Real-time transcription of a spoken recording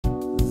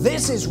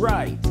this is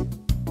right,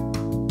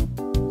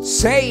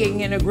 saying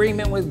in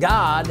agreement with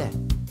God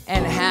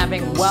and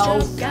having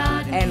wealth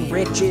and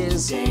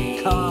riches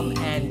come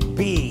and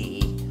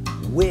be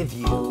with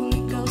you.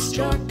 Holy Ghost,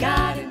 your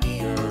God in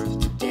the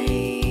earth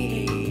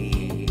today.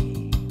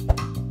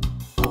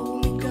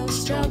 Holy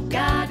Ghost, your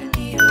God in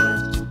the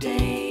earth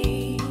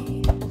today.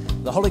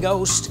 The Holy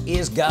Ghost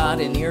is God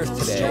in the earth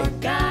today,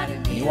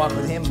 and you walk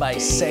with him by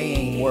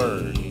saying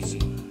words.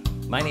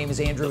 My name is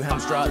Andrew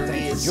Hemstrought.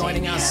 Thank you for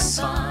joining us.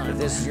 If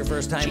this is your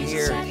first time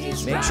here,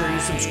 make sure you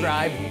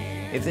subscribe.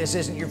 If this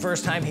isn't your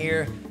first time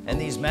here and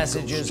these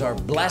messages are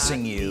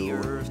blessing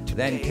you,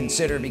 then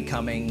consider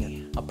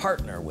becoming a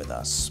partner with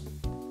us.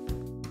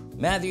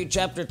 Matthew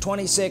chapter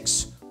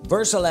 26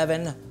 verse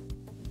 11,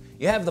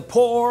 you have the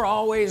poor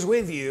always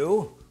with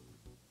you,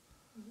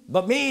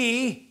 but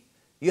me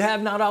you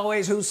have not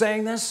always. Who's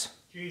saying this?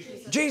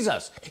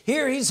 Jesus.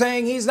 Here he's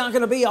saying he's not going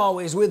to be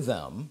always with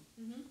them.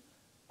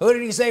 Who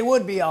did he say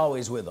would be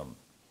always with them?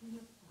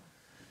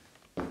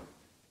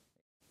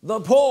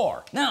 The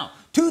poor. Now,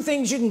 two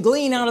things you can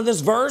glean out of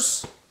this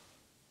verse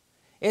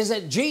is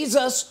that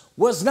Jesus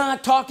was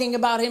not talking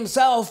about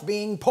himself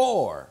being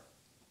poor.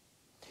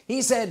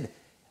 He said,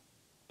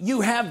 you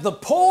have the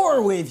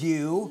poor with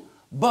you,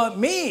 but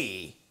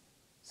me.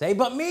 Say,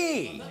 but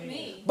me. But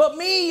me. But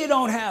me you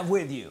don't have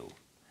with you.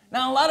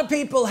 Now, a lot of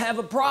people have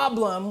a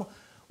problem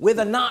with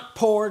a not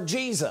poor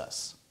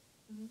Jesus.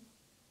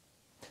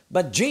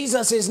 But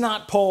Jesus is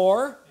not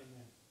poor.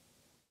 Amen.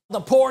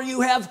 The poor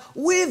you have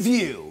with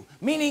you,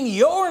 meaning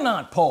you're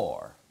not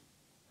poor.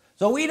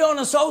 So we don't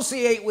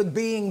associate with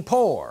being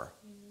poor.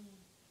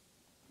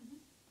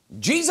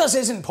 Jesus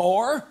isn't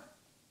poor,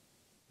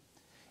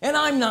 and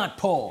I'm not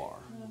poor.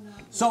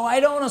 So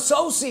I don't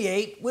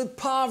associate with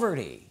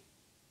poverty.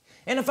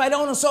 And if I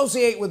don't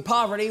associate with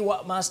poverty,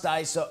 what must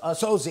I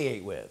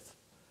associate with?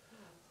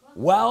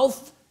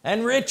 Wealth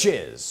and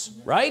riches,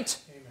 right?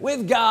 Amen.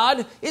 With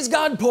God, is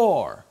God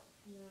poor?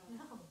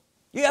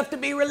 You have to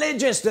be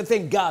religious to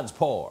think God's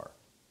poor.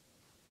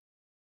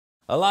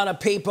 A lot of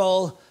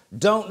people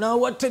don't know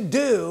what to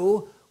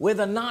do with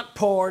a not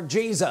poor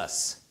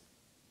Jesus.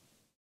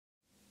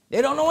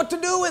 They don't know what to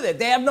do with it.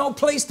 They have no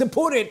place to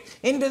put it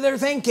into their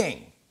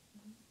thinking.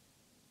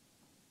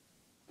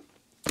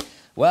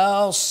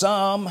 Well,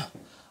 some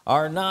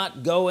are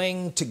not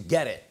going to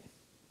get it.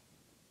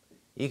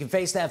 You can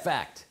face that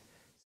fact.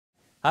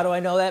 How do I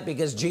know that?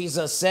 Because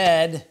Jesus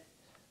said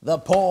the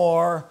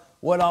poor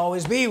would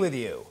always be with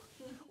you.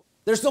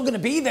 They're still going to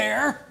be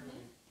there.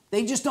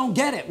 They just don't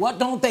get it. What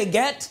don't they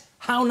get?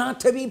 How not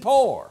to be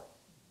poor.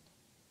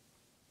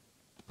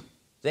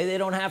 Say they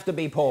don't have to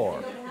be poor.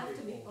 They don't have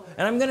to be poor.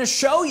 And I'm going to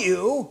show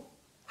you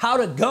how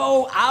to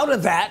go out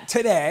of that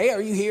today.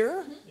 Are you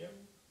here? Yep.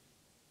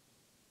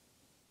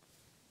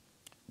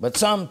 But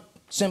some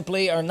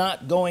simply are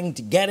not going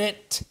to get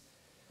it.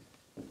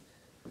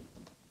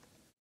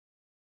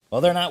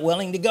 Well, they're not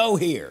willing to go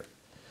here.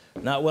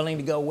 Not willing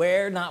to go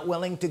where? Not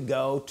willing to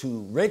go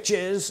to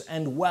riches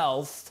and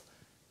wealth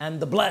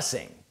and the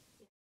blessing.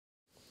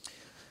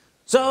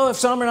 So if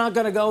some are not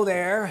going to go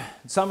there,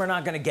 some are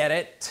not going to get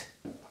it,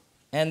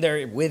 and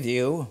they're with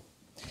you,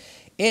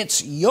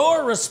 it's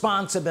your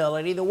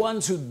responsibility, the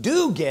ones who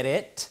do get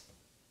it,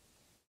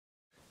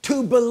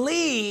 to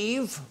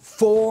believe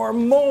for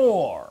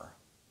more,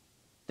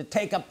 to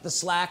take up the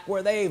slack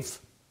where they've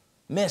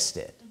missed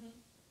it.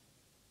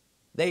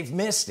 They've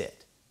missed it.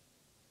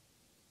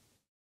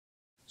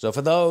 So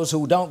for those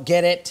who don't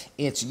get it,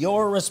 it's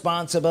your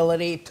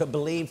responsibility to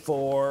believe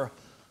for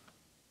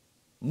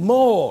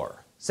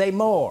more. Say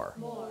more.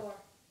 More.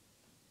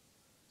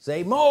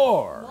 Say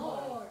more.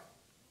 More.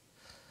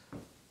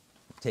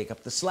 Take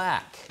up the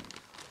slack.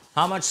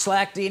 How much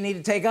slack do you need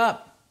to take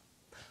up?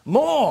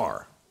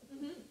 More.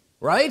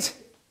 Right?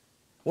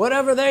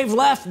 Whatever they've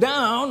left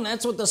down,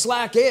 that's what the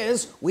slack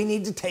is. We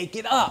need to take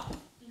it up.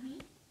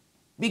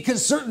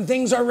 Because certain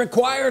things are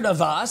required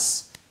of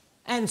us,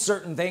 and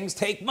certain things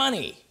take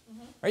money.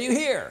 Are you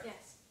here?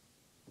 Yes.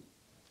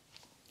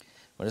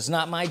 But it's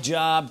not my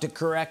job to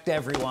correct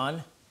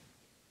everyone.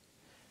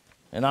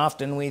 And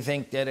often we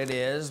think that it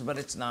is, but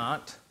it's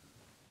not.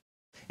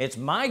 It's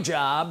my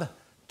job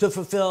to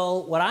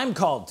fulfill what I'm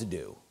called to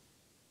do.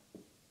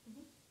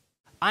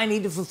 I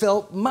need to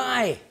fulfill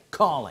my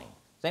calling.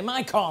 Say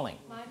my calling.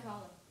 My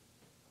calling.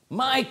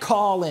 My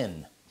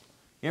calling.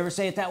 You ever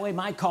say it that way?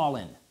 My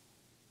calling.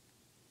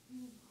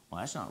 Well,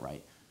 that's not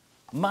right.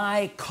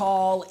 My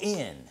call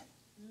in.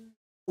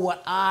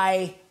 What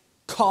I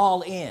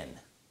call in.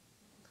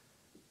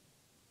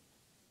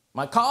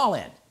 My call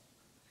in.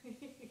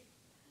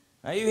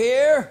 Are you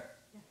here?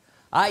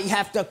 I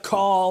have to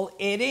call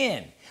it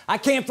in. I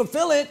can't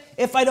fulfill it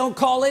if I don't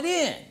call it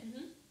in.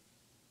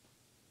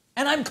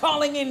 And I'm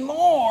calling in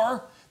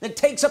more that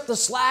takes up the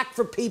slack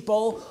for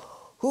people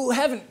who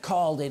haven't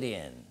called it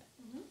in.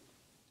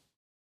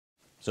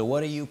 So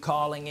what are you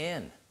calling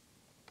in?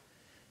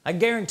 I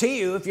guarantee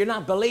you, if you're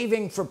not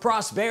believing for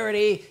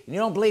prosperity and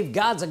you don't believe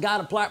God's a God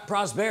of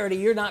prosperity,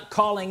 you're not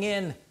calling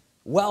in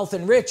wealth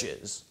and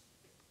riches.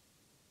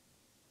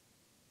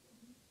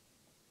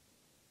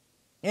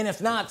 And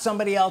if not,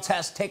 somebody else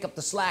has to take up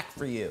the slack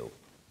for you.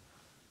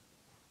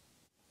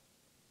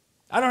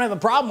 I don't have a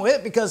problem with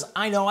it because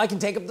I know I can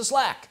take up the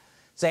slack.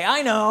 Say,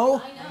 I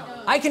know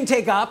I can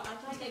take up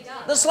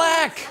the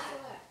slack.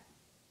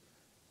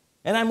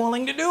 And I'm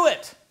willing to do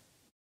it.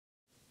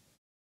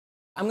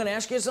 I'm going to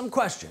ask you some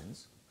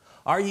questions.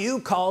 Are you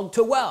called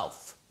to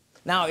wealth?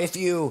 Now if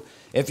you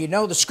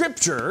know the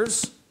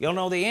scriptures, you'll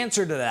know the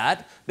answer to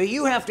that, but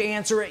you have to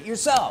answer it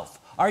yourself.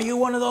 Are you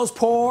one of those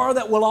poor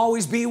that will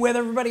always be with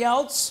everybody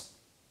else?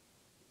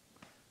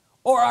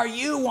 Or are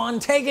you one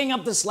taking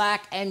up the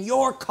slack and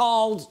you're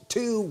called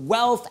to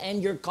wealth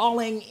and you're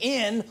calling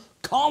in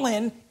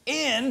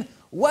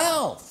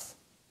wealth?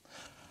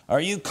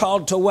 Are you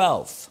called to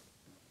wealth?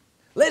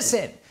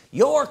 Listen,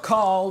 you're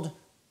called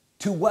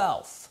to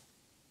wealth.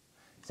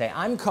 Say,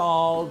 I'm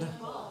called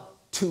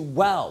to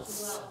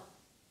wealth.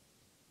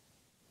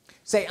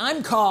 Say,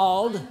 I'm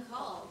called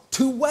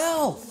to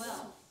wealth.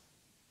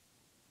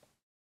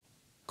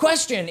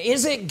 Question,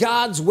 is it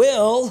God's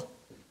will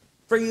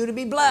for you to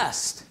be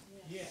blessed?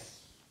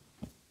 Yes.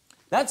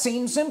 That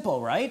seems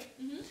simple, right?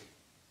 Mm-hmm.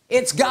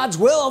 It's God's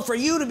will for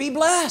you to be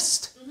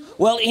blessed. Mm-hmm.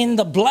 Well, in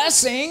the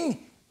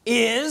blessing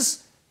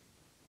is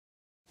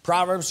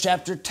Proverbs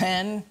chapter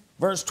 10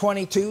 verse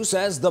 22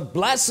 says, the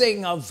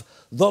blessing of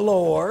the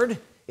Lord,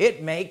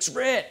 it makes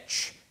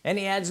rich, and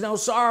he adds no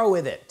sorrow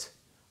with it.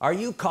 Are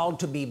you called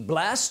to be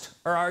blessed,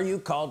 or are you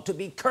called to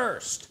be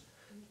cursed?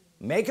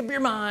 Make up your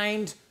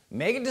mind,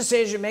 make a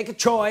decision, make a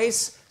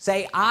choice.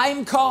 Say,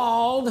 I'm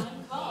called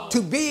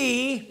to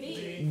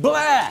be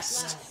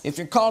blessed. If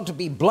you're called to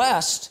be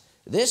blessed,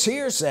 this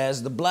here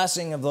says the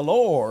blessing of the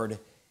Lord,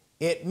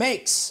 it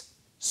makes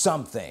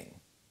something.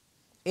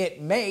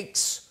 It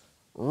makes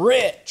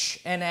rich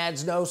and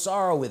adds no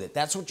sorrow with it.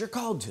 That's what you're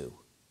called to.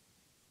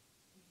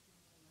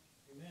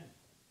 Amen.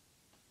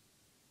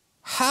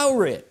 How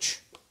rich?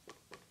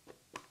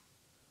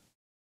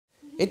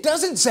 It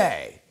doesn't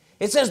say.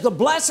 It says the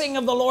blessing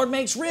of the Lord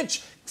makes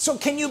rich. So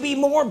can you be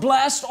more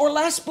blessed or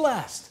less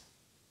blessed?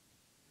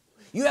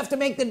 You have to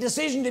make the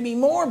decision to be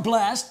more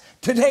blessed,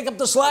 to take up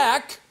the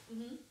slack.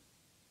 Mm-hmm.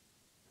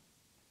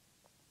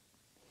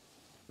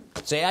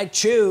 Say, I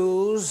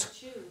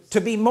choose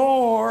to be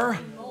more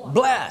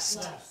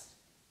blessed.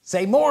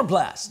 Say, more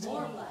blessed.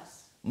 More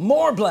blessed.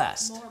 More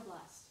blessed. More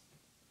blessed.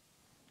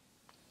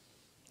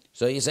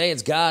 So you say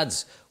it's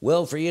God's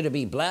will for you to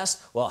be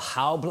blessed. Well,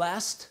 how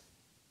blessed?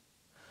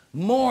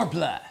 More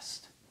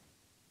blessed.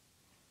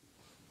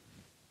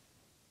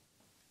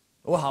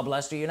 Well, how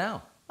blessed are you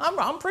now?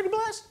 I'm pretty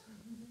blessed.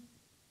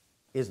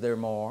 Is there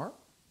more?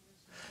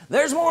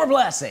 There's more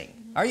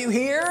blessing. Are you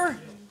here?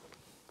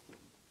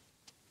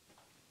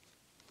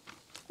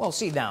 Well,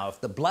 see now, if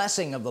the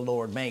blessing of the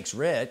Lord makes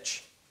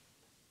rich,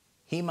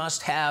 he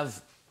must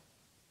have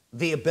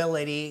the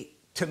ability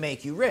to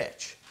make you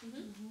rich.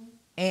 Mm-hmm.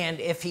 And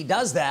if he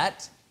does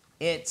that,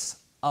 it's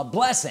a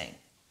blessing,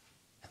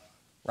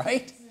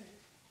 right?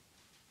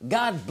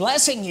 God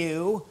blessing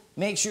you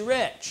makes you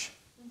rich.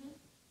 Mm-hmm.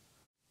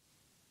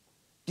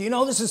 Do you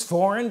know this is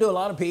foreign to a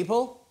lot of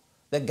people,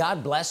 that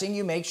God blessing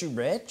you makes you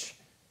rich?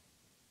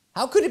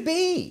 How could it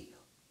be?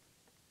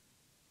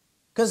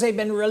 Because they've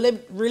been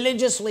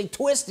religiously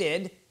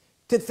twisted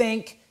to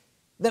think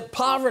that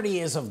poverty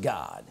is of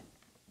God.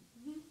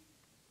 Mm-hmm.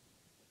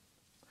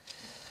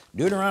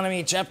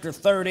 Deuteronomy chapter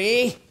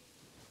 30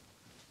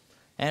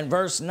 and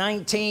verse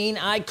 19,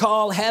 I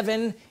call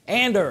heaven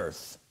and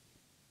earth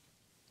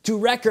to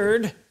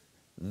record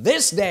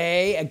this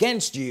day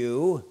against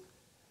you,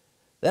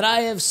 that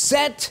I have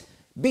set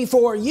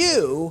before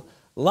you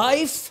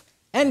life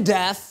and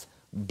death,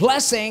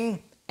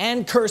 blessing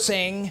and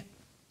cursing.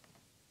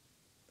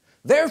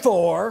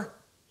 Therefore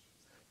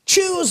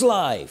choose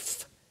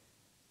life,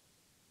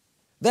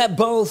 that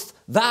both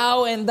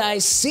thou and thy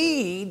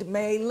seed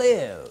may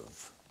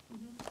live.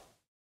 Mm-hmm.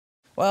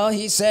 Well,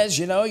 he says,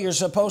 you know, you're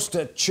supposed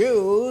to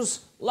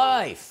choose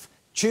life,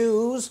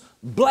 choose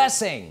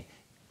blessing.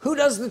 Who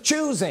does the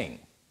choosing?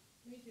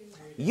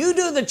 You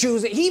do the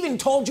choosing. He even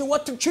told you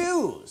what to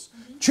choose.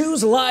 Mm-hmm.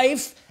 Choose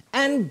life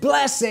and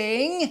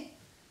blessing,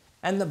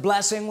 and the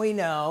blessing we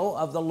know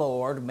of the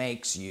Lord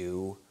makes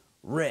you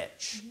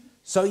rich. Mm-hmm.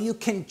 So you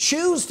can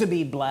choose to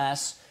be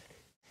blessed.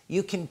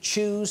 You can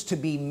choose to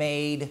be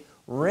made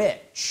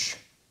rich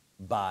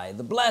by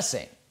the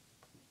blessing.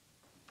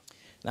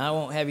 Now I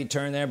won't have you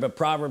turn there, but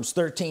Proverbs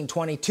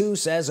 13:22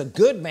 says, a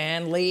good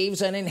man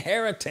leaves an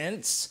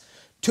inheritance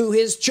to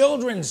his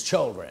children's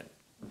children.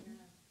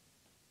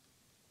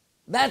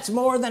 That's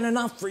more than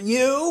enough for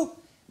you,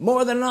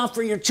 more than enough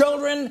for your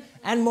children,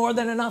 and more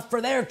than enough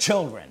for their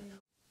children.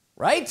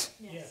 Right?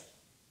 Yes.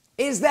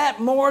 Is that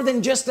more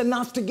than just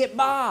enough to get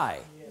by?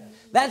 Yes.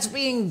 That's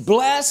being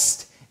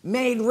blessed,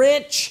 made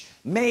rich,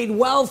 made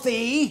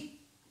wealthy.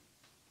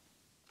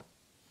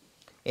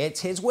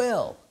 It's his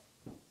will.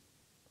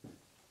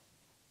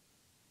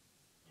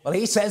 Well,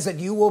 he says that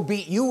you will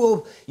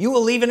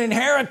leave an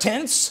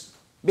inheritance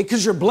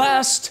because you're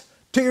blessed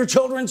to your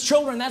children's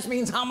children. That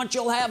means how much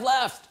you'll have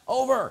left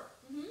over.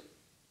 Mm-hmm.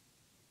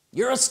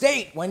 Your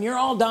estate, when you're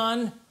all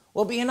done,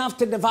 will be enough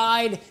to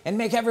divide and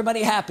make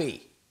everybody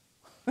happy.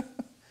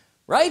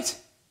 Right?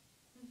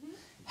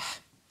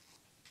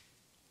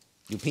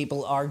 Do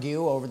people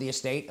argue over the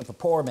estate of the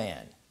poor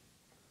man?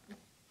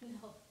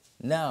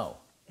 No.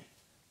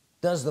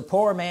 Does the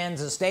poor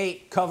man's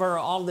estate cover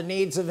all the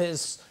needs of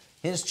his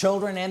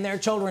children and their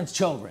children's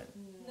children?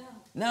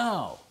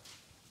 No.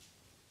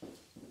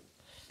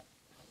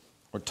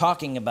 We're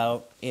talking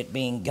about it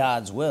being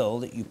God's will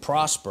that you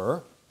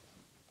prosper.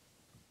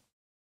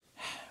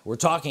 We're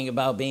talking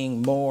about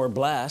being more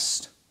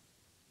blessed.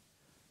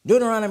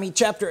 Deuteronomy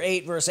chapter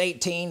 8 verse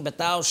 18, but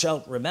thou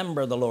shalt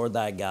remember the Lord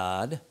thy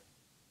God,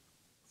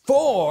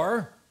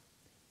 for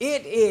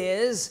it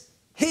is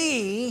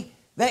he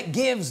that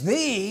gives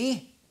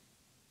thee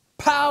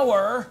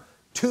power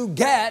to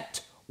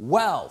get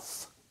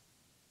wealth.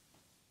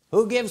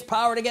 Who gives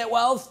power to get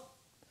wealth?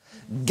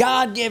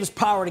 God gives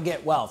power to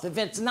get wealth. If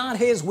it's not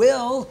his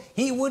will,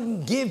 he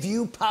wouldn't give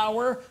you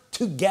power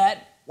to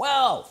get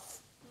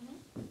wealth.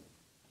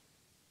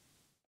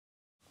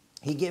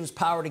 He gives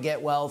power to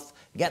get wealth.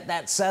 Get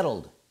that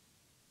settled.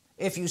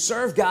 If you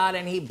serve God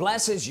and he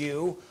blesses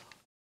you,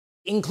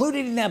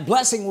 included in that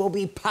blessing will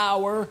be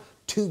power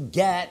to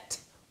get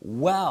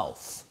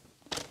wealth.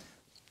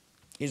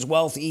 Is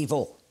wealth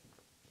evil?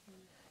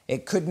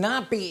 It could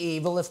not be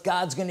evil if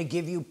God's going to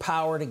give you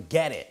power to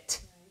get it.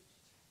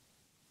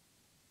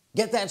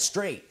 Get that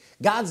straight.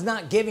 God's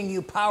not giving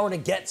you power to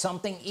get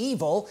something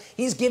evil.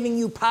 He's giving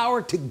you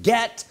power to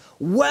get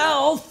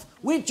wealth,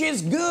 which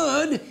is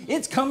good.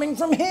 It's coming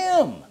from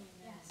him.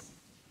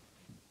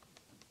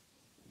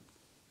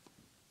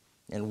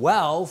 And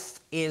wealth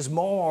is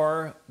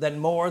more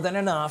than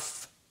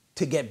enough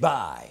to get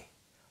by.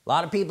 A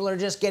lot of people are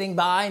just getting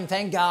by, and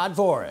thank God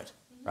for it,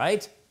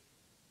 right?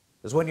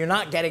 Because when you're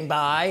not getting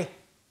by,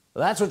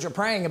 well, that's what you're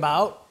praying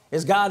about,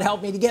 is God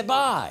help me to get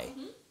by.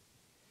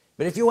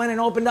 But if you went and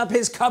opened up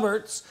his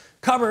cupboards,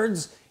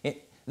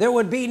 there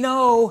would be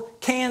no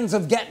cans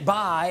of get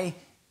by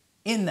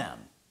in them.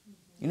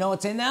 You know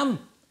what's in them?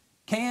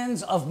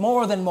 Cans of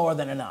more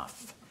than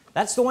enough.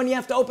 That's the one you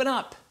have to open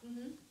up.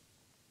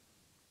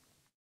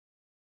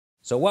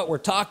 So what we're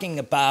talking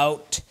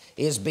about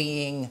is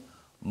being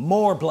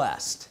more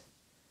blessed.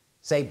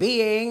 Say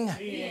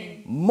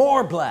being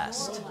more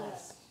blessed.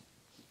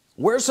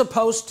 We're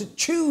supposed to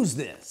choose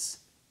this.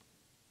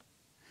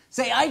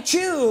 Say I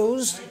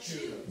choose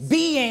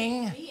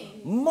being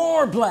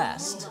more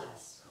blessed.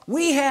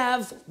 We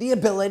have the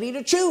ability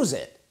to choose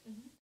it.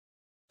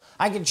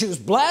 I can choose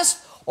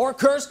blessed or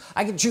cursed.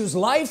 I can choose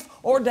life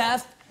or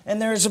death. And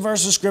there's a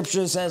verse of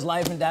scripture that says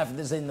life and death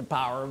is in the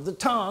power of the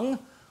tongue.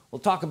 We'll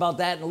talk about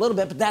that in a little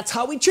bit, but that's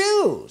how we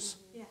choose.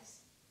 Yes.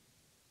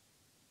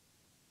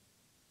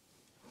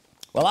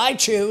 Well, I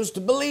choose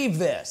to believe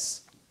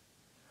this.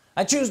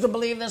 I choose to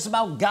believe this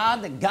about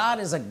God, that God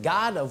is a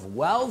God of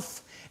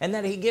wealth and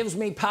that he gives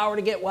me power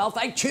to get wealth.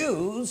 I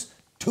choose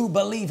to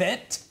believe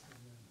it.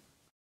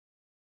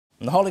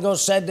 And the Holy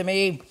Ghost said to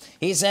me,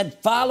 he said,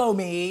 follow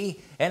me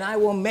and I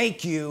will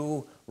make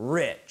you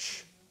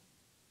rich.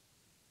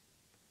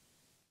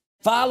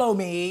 Follow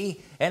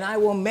me and I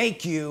will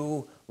make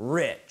you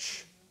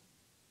rich.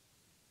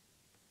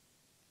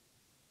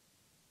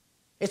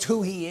 It's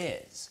who he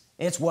is.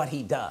 It's what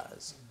he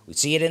does. We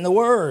see it in the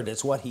word.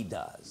 It's what he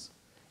does.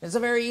 It's a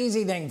very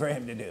easy thing for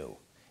him to do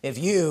if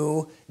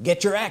you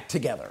get your act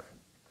together.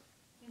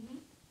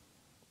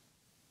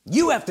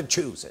 You have to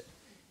choose it.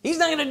 He's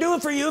not going to do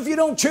it for you if you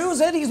don't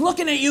choose it. He's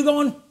looking at you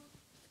going,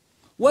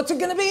 what's it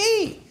going to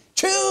be?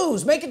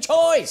 Choose. Make a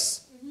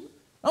choice.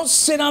 Don't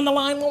sit on the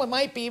line. Well, it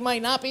might be, it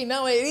might not be.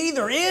 No, it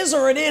either is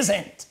or it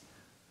isn't.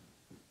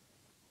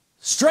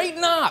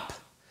 Straighten up.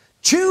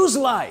 Choose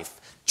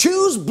life.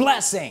 Choose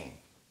blessing.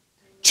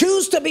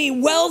 Choose to be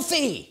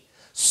wealthy.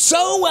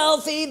 So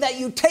wealthy that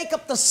you take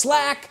up the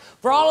slack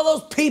for all of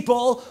those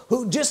people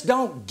who just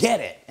don't get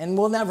it and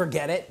will never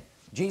get it.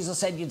 Jesus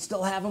said you'd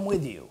still have them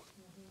with you.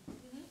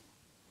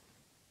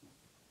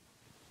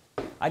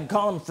 I'd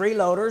call them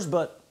freeloaders,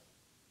 but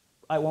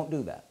I won't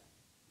do that.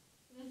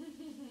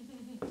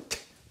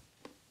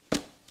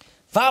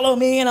 Follow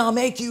me and I'll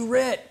make you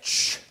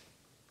rich.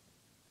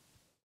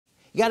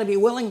 You got to be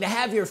willing to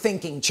have your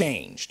thinking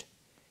changed.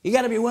 You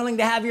got to be willing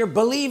to have your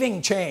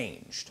believing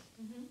changed.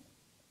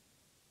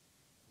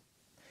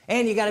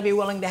 And you got to be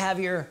willing to have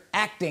your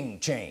acting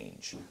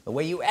change. The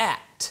way you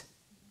act.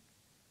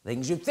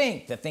 Things you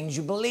think, the things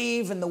you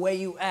believe, and the way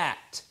you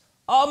act.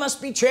 All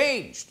must be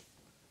changed.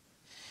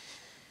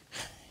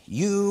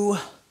 You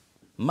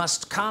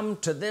must come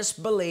to this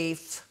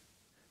belief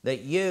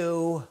that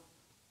you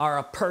are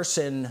a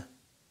person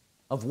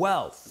of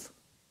wealth.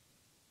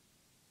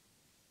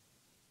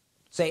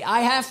 Say,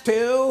 I have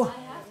to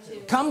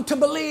come to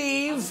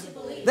believe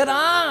that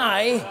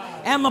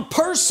I am a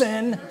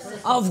person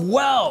of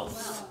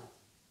wealth.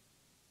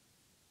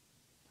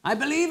 I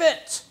believe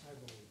it.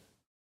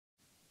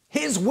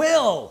 His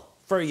will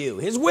for you.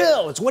 His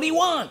will. It's what he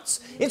wants.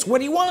 It's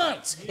what he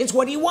wants. It's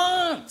what he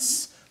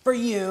wants for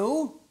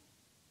you.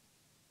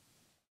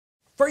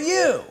 For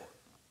you.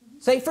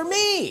 Say, for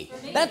me.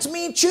 That's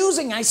me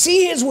choosing. I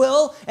see his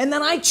will, and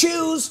then I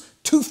choose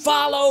to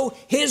follow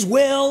his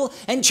will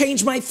and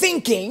change my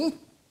thinking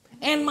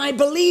and my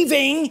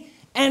believing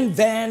and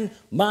then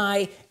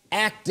my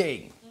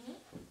acting.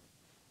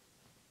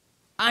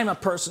 I'm a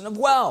person of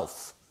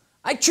wealth.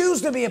 I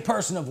choose to be a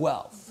person of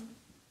wealth.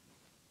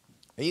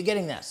 Are you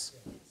getting this?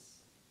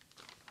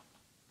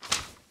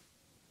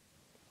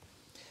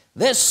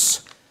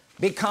 This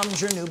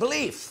becomes your new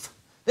belief.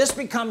 This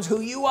becomes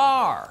who you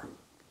are.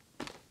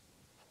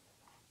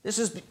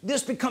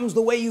 This becomes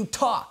the way you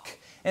talk.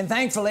 And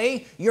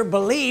thankfully your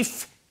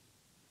belief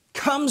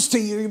comes to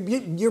you.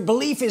 Your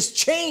belief is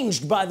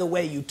changed by the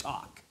way you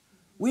talk.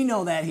 We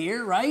know that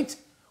here, right?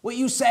 What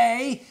you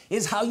say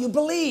is how you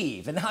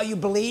believe, and how you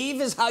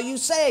believe is how you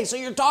say. So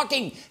your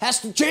talking has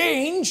to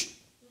change.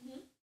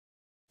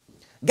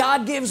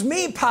 God gives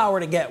me power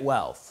to get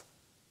wealth.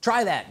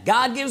 Try that.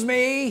 God gives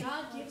me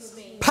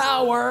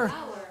power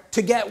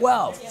to get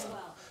wealth.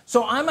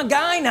 So I'm a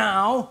guy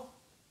now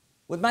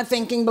with my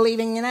thinking,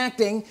 believing, and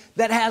acting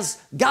that has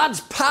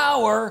God's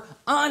power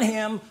on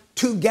him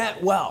to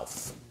get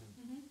wealth.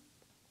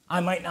 I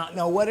might not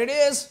know what it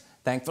is.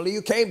 Thankfully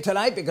you came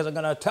tonight because I'm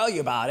going to tell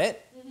you about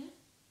it.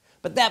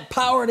 But that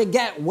power to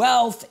get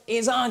wealth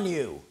is on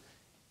you.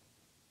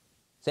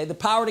 Say, the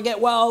power to get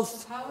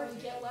wealth,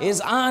 is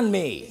on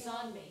me.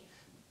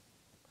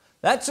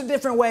 That's a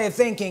different way of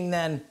thinking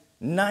than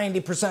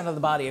 90% of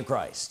the body of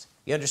Christ.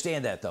 You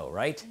understand that though,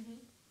 right?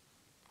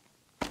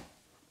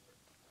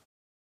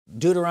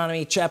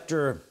 Deuteronomy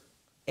chapter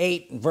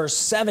 8 verse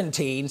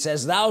 17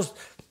 says, thou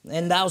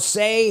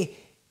say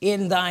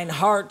in thine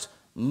heart,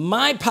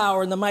 my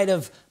power and the might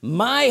of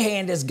my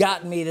hand has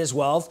gotten me this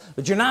wealth.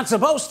 But you're not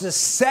supposed to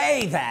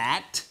say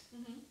that.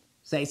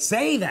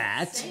 Say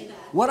that.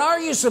 What are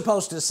you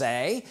supposed to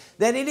say?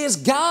 That it is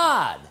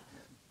God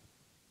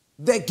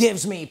that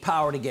gives me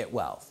power to get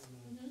wealth.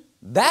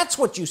 That's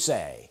what you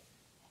say.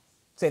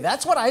 Say,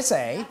 that's what I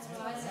say.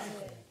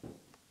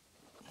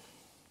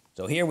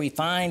 So here we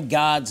find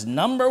God's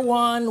number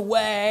one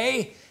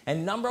way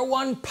and number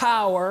one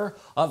power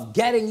of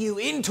getting you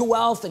into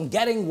wealth and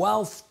getting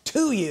wealth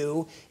to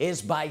you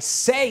is by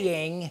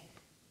saying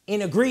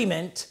in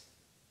agreement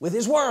with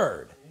his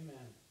word. Amen.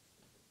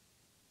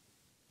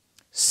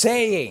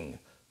 Saying,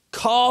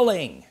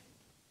 calling,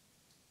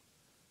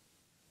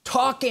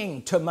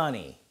 talking to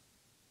money.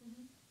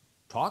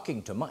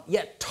 Talking to money,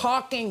 yet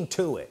talking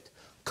to it,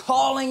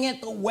 calling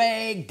it the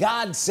way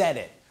God said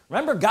it.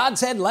 Remember, God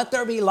said, let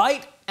there be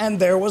light, and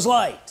there was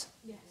light.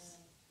 Yes.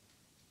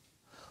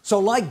 So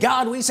like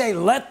God, we say,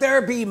 let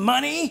there be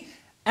money,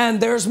 and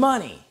there's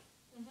money.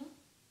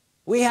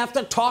 We have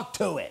to talk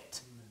to it.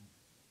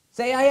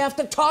 Say, I have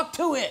to talk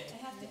to it.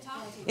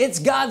 It's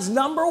God's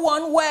number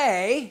one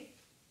way.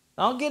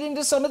 I'll get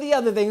into some of the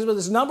other things, but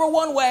it's number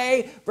one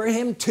way for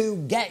him to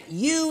get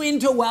you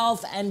into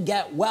wealth and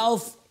get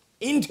wealth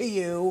into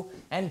you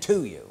and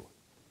to you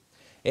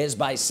is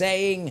by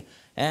saying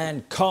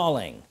and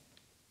calling.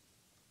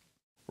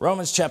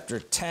 Romans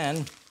chapter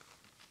 10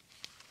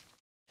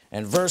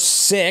 and verse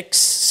 6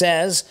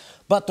 says,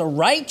 but the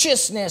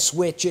righteousness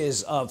which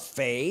is of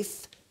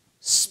faith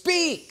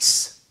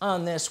speaks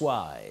on this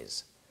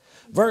wise.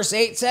 Verse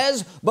 8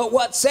 says, but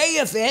what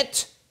saith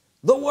it?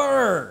 The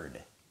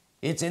word.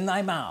 It's in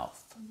thy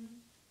mouth.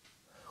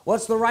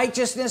 What's the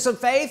righteousness of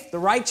faith? The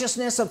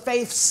righteousness of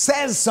faith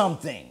says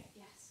something.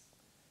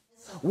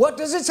 What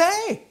does it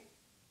say?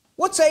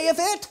 What saith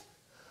it?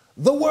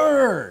 The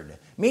word.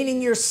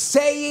 Meaning you're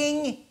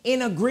saying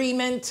in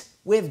agreement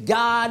with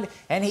God,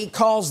 and he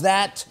calls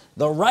that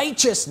the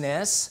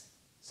righteousness.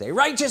 Say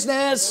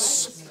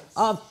righteousness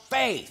of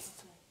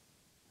faith.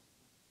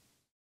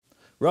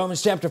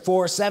 Romans chapter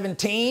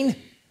 4:17,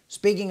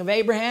 speaking of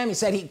Abraham, he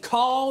said he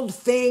called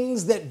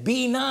things that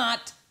be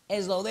not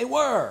as though they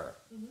were.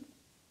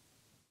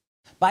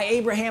 By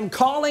Abraham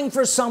calling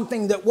for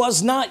something that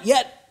was not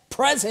yet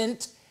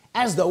present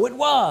as though it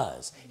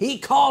was. He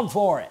called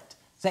for it.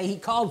 Say, he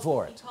called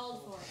for it.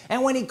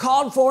 And when he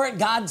called for it,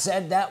 God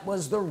said that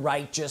was the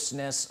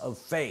righteousness of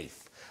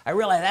faith. I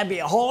realize that'd be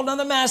a whole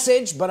nother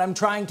message, but I'm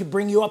trying to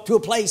bring you up to a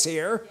place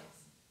here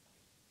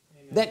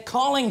that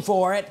calling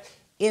for it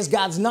is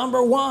God's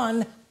number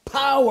one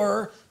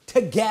power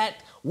to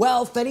get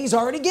wealth that he's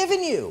already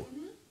given you.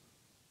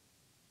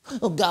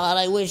 Oh God,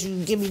 I wish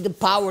you'd give me the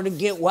power to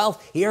get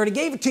wealth. He already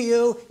gave it to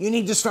you. You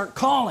need to start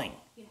calling.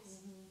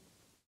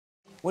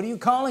 What are you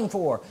calling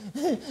for?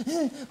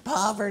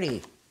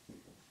 Poverty.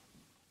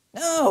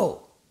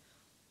 No.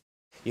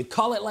 You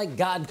call it like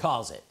God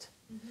calls it.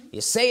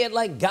 You say it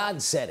like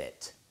God said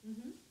it.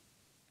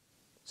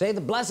 Say,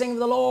 the blessing of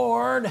the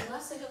Lord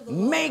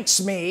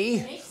makes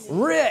me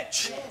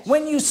rich.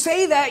 When you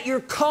say that, you're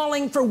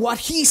calling for what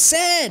he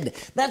said.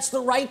 That's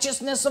the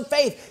righteousness of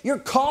faith. You're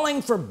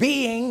calling for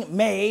being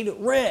made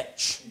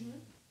rich.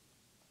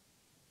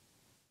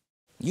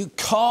 You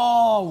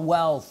call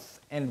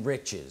wealth and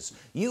riches.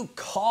 You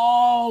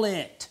call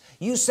it.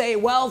 You say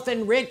wealth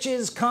and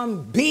riches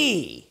come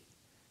be.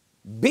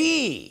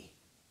 Be.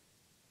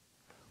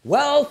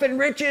 Wealth and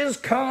riches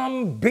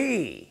come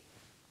be.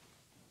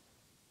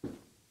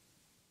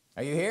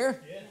 Are you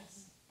here?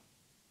 Yes.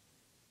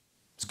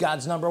 It's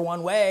God's number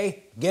one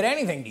way to get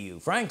anything to you,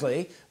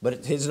 frankly, but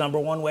it's his number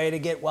one way to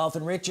get wealth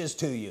and riches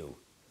to you.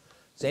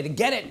 Say, to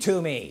get it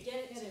to me.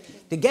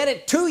 To get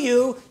it to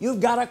you, you've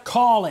got to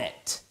call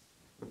it.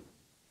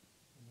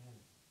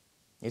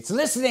 It's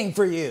listening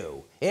for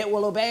you. It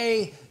will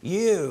obey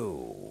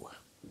you.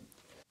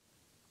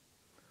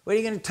 What are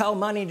you going to tell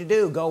money to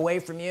do? Go away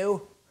from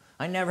you?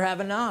 I never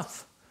have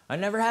enough. I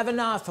never have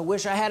enough. I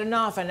wish I had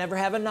enough. I never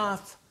have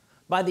enough.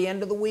 By the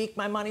end of the week,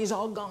 my money's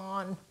all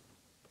gone.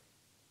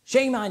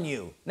 Shame on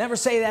you. Never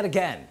say that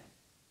again.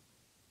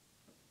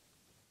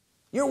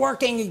 You're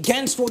working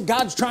against what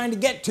God's trying to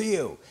get to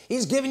you.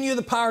 He's giving you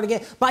the power to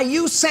get. By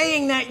you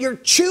saying that, you're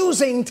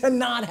choosing to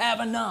not have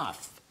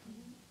enough.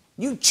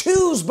 You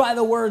choose by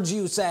the words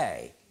you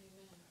say.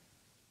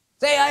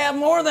 Say, I have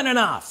more than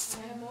enough.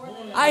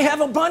 I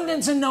have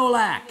abundance and no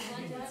lack.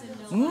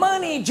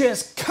 Money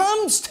just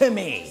comes to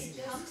me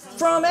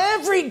from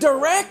every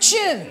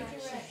direction.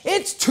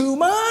 It's too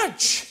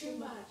much.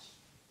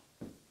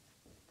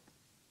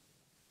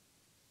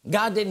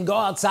 God didn't go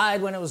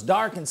outside when it was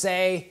dark and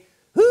say,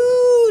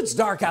 "Whoo, it's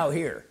dark out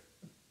here."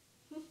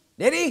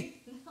 Did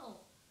he? No.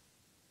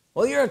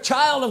 Well, you're a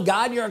child of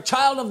God. You're a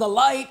child of the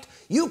light.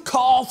 You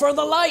call for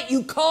the light.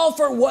 You call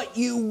for what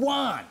you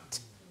want.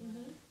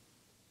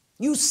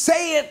 You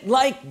say it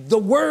like the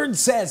word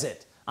says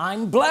it.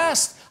 I'm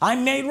blessed.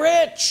 I'm made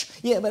rich.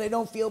 Yeah, but I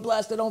don't feel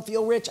blessed. I don't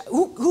feel rich.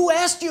 Who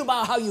asked you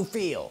about how you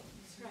feel?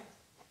 That's right.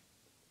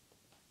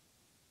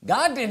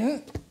 God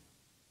didn't,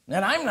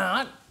 and I'm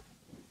not.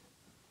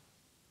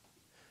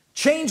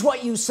 Change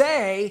what you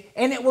say,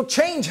 and it will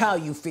change how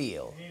you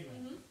feel.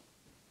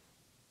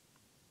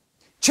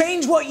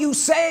 Change what you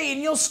say,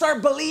 and you'll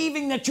start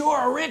believing that you're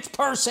a rich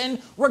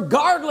person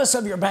regardless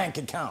of your bank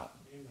account.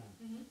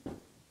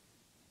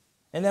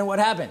 And then what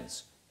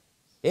happens?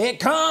 It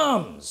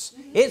comes.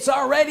 It's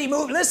already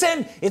moving.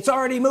 Listen, it's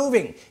already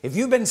moving. If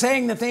you've been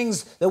saying the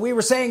things that we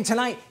were saying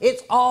tonight,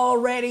 it's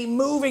already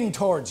moving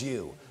towards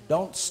you.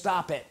 Don't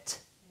stop it.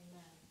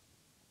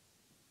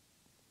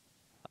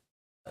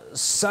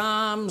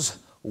 Psalms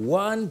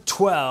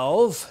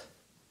 112.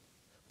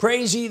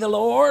 Praise ye the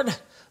Lord.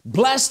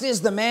 Blessed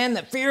is the man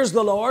that fears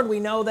the Lord. We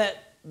know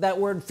that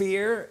word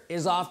fear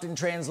is often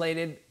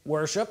translated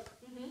worship.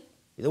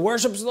 He that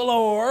worships the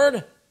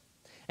Lord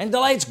and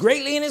delights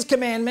greatly in his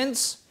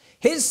commandments.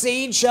 His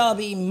seed shall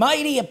be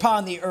mighty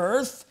upon the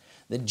earth.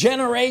 The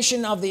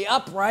generation of the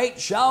upright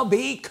shall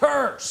be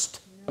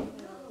cursed. No.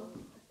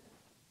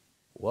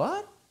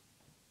 What?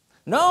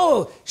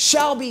 No,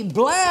 shall be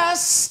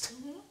blessed.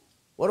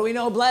 What do we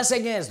know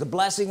blessing is? The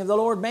blessing of the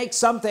Lord makes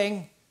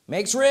something,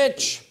 makes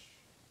rich.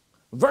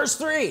 Verse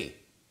 3,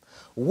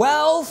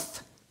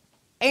 wealth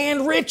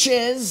and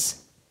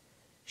riches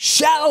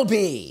shall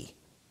be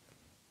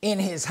in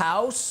his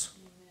house.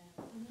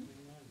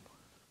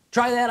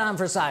 Try that on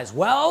for size.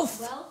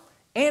 Wealth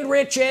and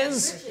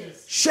riches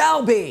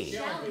shall be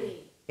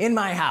in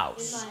my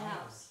house.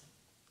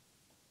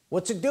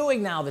 What's it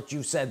doing now that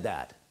you said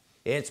that?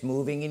 It's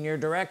moving in your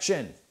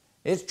direction.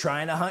 It's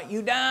trying to hunt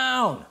you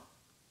down.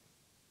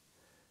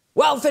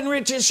 Wealth and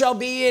riches shall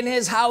be in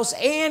his house,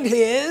 and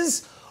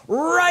his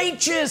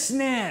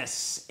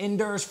righteousness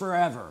endures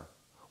forever.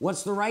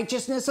 What's the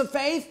righteousness of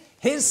faith?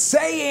 His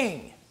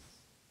saying.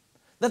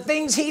 The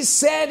things he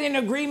said in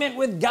agreement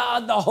with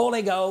God, the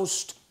Holy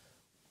Ghost.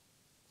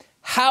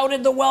 How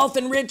did the wealth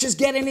and riches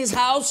get in his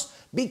house?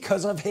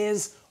 Because of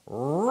his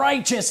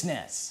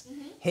righteousness.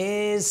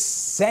 His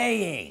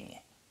saying.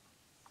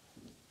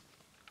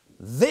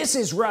 This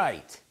is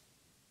right.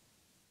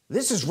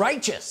 This is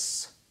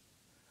righteous.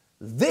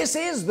 This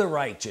is the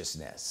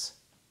righteousness.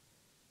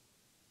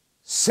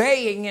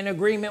 Saying in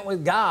agreement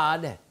with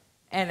God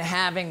and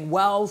having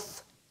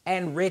wealth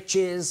and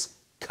riches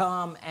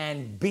come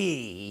and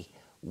be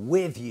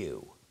with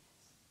you.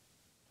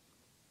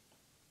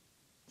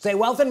 Say,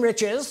 wealth and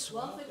riches,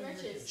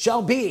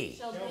 shall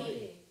be.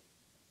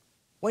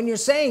 When you're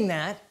saying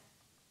that,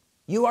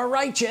 you are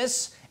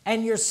righteous,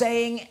 and you're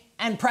saying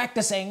and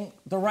practicing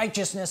the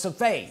righteousness of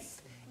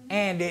faith.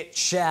 And it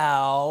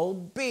shall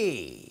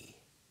be.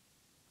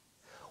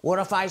 What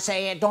if I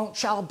say it don't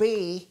shall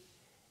be?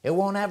 It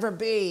won't ever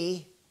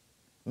be.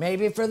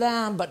 Maybe for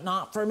them, but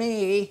not for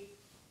me.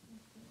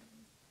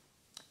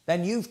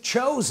 Then you've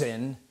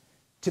chosen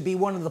to be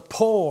one of the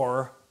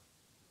poor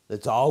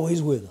that's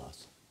always with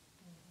us.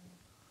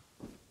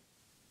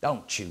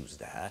 Don't choose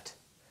that.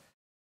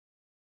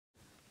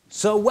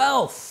 So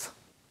wealth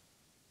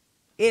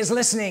is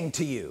listening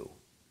to you.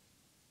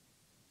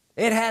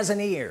 It has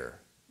an ear.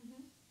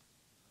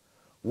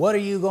 What are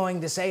you going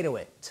to say to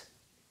it?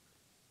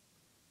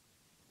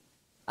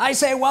 I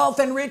say wealth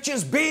and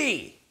riches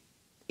be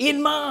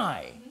in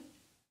my.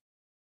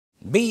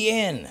 Be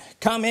in,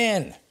 come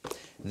in.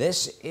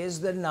 This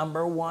is the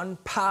number one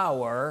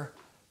power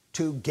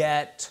to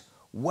get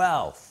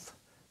wealth.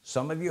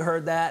 Some of you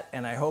heard that,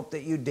 and I hope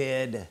that you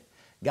did.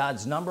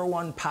 God's number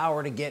one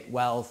power to get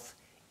wealth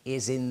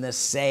is in the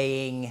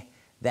saying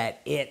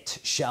that it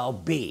shall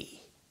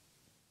be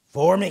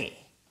for me.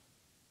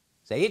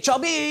 Say, it shall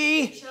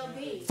be,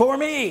 for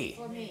me.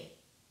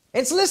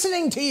 It's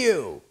listening to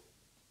you,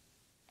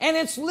 and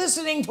it's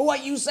listening to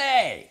what you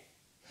say.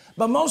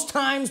 But most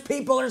times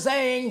people are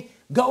saying,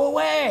 go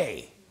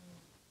away.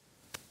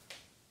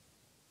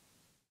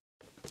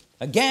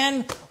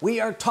 Again, we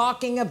are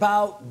talking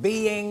about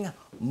being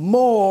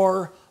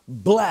more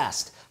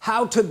blessed.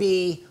 How to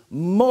be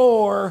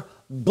more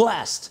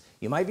blessed.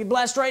 You might be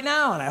blessed right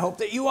now, and I hope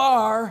that you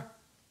are,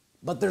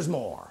 but there's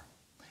more.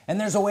 And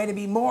there's a way to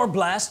be more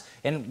blessed.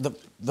 And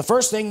the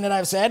first thing that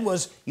I've said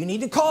was you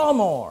need to call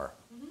more.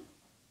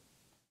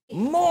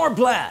 More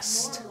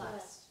blessed.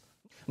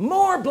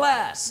 More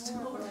blessed.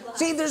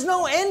 See, there's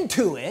no end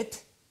to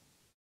it.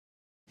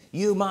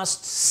 You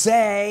must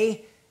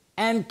say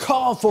and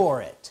call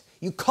for it.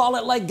 You call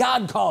it like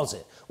God calls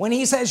it. When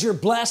he says you're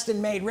blessed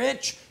and made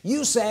rich,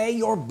 you say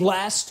you're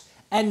blessed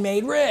and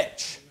made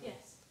rich. Yes.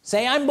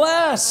 Say, I'm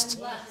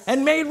blessed,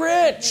 and made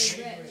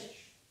rich.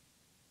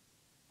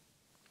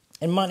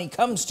 And money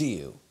comes to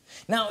you.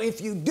 Now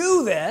if you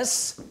do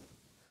this,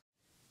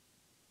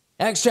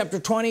 Acts chapter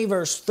 20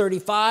 verse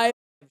 35,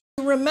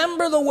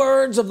 remember the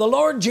words of the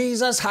Lord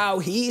Jesus, how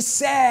he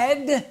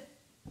said,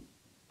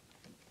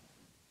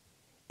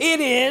 it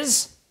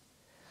is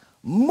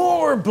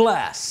more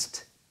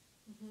blessed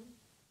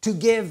to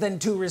give than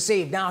to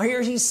receive. Now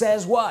here he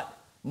says what?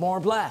 More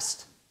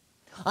blessed.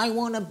 I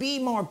want to be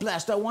more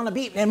blessed. I want to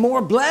be, and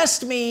more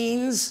blessed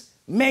means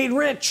made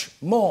rich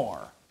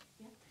more.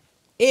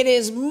 It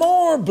is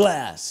more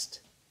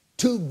blessed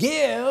to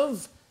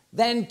give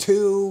than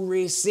to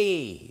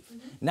receive.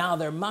 Now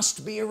there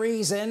must be a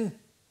reason,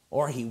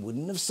 or he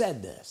wouldn't have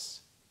said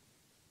this.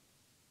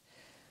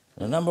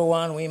 Now, number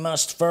one, we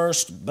must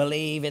first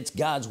believe it's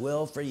God's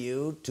will for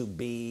you to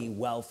be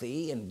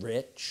wealthy and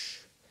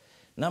rich.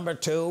 Number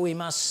two, we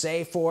must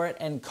say for it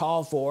and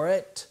call for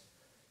it.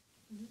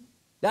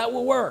 That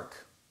will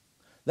work.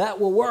 That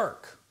will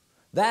work.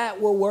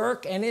 That will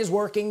work and is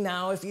working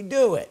now if you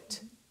do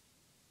it.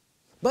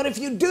 But if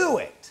you do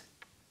it,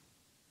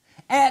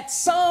 at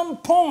some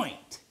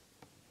point,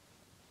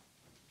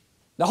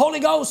 the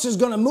Holy Ghost is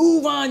going to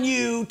move on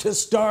you to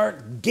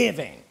start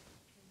giving.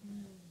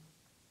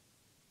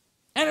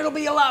 And it'll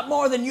be a lot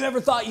more than you ever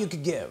thought you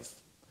could give.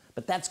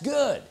 But that's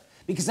good,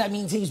 because that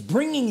means he's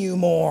bringing you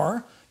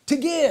more to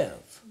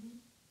give.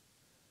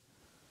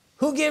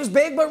 Who gives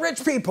big but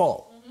rich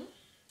people?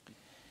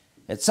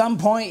 At some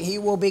point he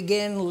will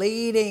begin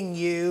leading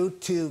you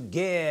to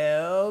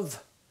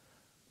give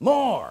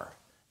more.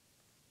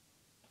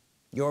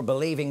 You're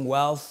believing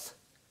wealth,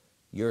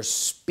 you're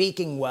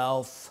speaking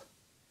wealth,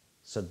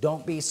 so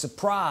don't be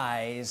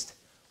surprised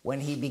when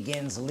he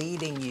begins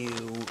leading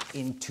you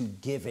into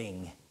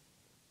giving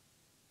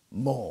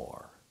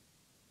more.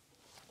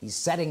 He's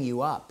setting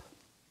you up.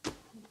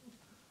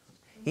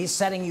 He's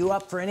setting you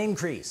up for an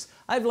increase.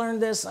 I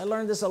learned this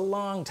a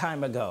long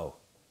time ago.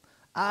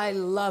 I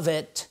love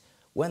it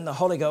when the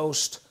Holy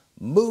Ghost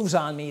moves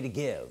on me to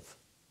give,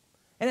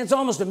 and it's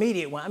almost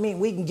immediate. I mean,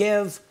 we can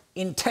give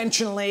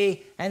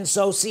intentionally and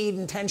sow seed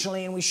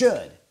intentionally, and we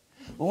should,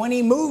 but when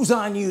he moves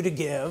on you to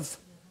give,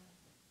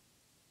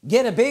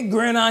 get a big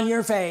grin on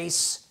your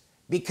face,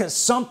 because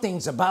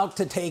something's about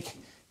to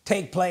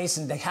take place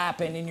and to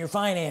happen in your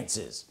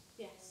finances.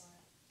 Yes.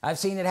 I've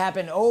seen it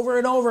happen over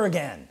and over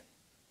again.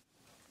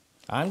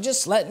 I'm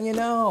just letting you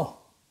know,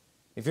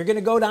 if you're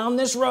gonna go down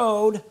this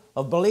road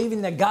of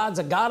believing that God's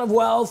a God of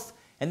wealth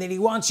and that he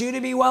wants you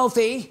to be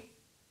wealthy,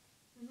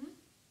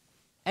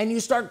 and you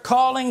start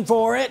calling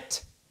for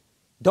it,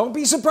 don't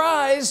be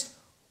surprised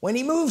when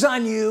he moves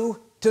on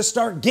you to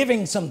start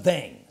giving some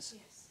things.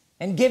 Yes.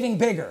 And giving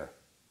bigger.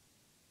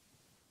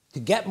 To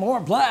get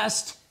more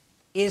blessed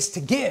is to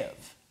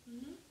give.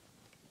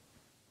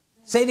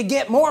 Say, to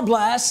get more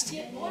blessed,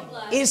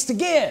 is to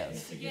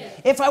give.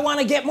 If I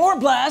want to get more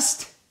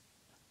blessed,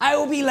 I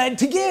will be led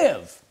to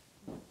give.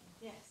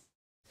 Yes.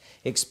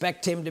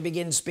 Expect him to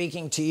begin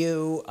speaking to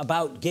you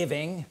about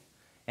giving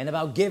and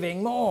about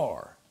giving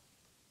more.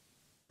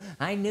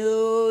 I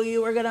knew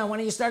you were gonna, when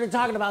you started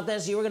talking about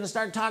this, you were gonna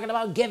start talking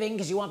about giving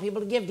because you want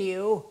people to give to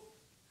you.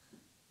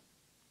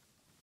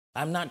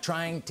 I'm not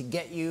trying to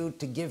get you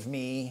to give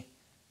me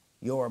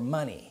your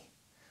money.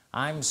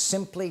 I'm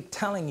simply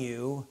telling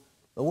you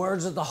the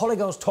words that the Holy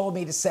Ghost told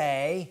me to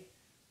say,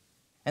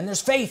 and there's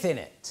faith in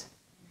it.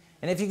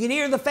 And if you can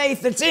hear the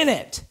faith that's in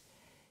it,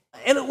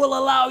 it will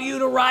allow you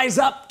to rise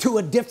up to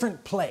a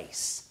different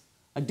place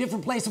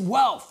of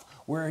wealth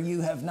where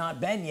you have not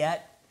been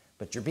yet,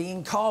 but you're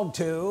being called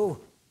to.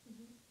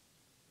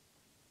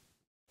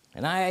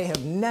 And I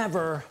have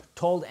never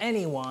told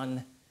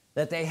anyone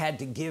that they had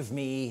to give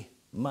me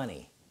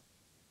money.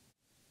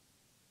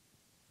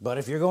 But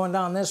if you're going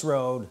down this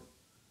road,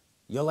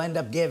 you'll end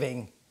up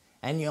giving,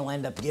 and you'll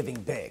end up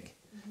giving big.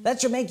 That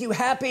should make you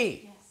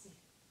happy. Yes.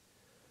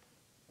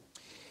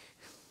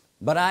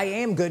 But I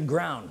am good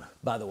ground,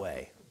 by the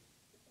way,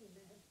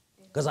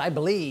 because I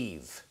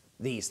believe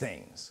these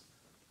things.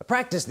 I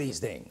practice these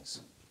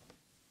things.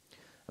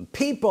 And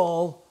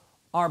people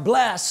are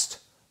blessed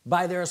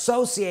by their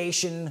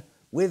association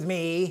with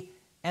me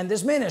and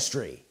this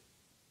ministry.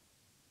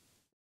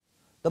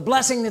 the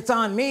blessing that's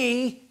on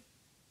me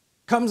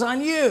comes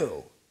on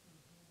you.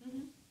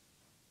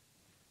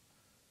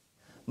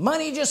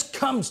 Money just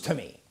comes to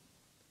me.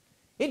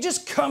 It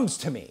just comes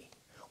to me.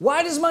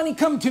 Why does money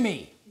come to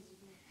me?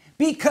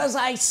 Because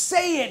I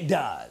say it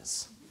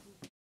does.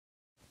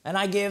 And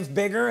I give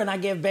bigger and I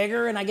give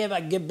bigger and I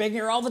give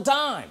bigger all the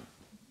time.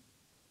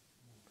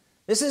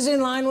 This is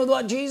in line with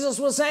what Jesus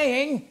was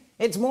saying.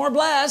 It's more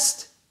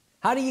blessed.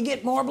 How do you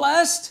get more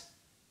blessed?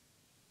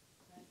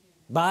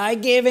 By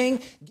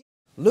giving.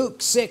 Luke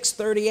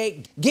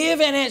 6:38, give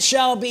and it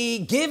shall be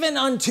given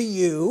unto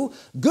you,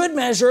 good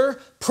measure,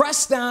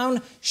 pressed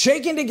down,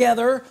 shaken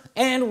together,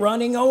 and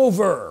running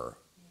over.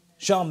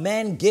 Shall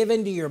men give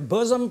into your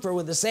bosom, for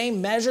with the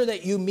same measure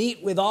that you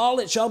meet withal,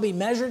 it shall be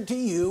measured to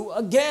you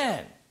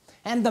again.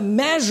 And the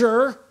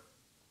measure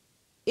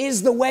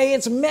is the way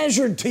it's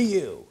measured to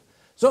you.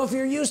 So if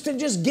you're used to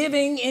just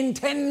giving in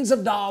tens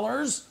of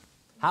dollars,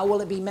 how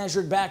will it be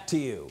measured back to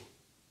you?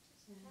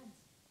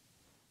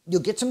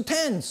 You'll get some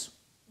tens.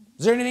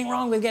 Is there anything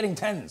wrong with getting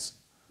tens?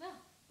 No.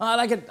 I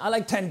like it. I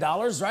like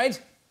 $10,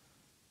 right?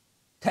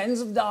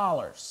 Tens of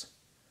dollars.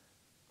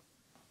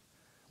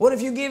 What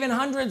if you give in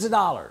hundreds of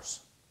dollars?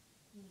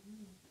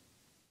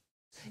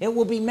 It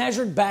will be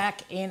measured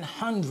back in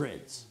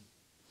hundreds.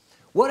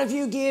 What if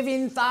you give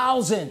in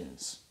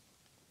thousands?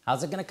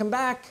 How's it going to come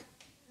back?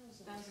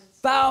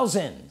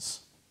 Thousands.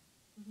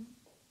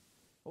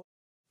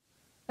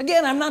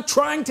 Again, I'm not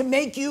trying to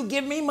make you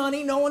give me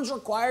money. No one's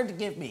required to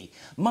give me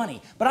money.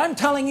 But I'm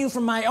telling you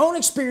from my own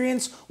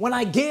experience, when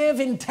I give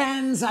in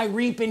tens, I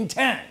reap in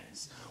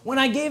tens. When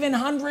I give in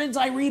hundreds,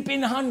 I reap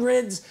in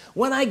hundreds.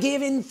 When I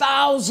give in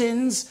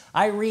thousands,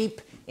 I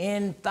reap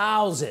in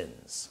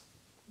thousands.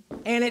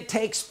 And it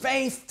takes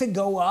faith to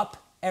go up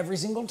every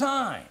single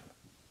time.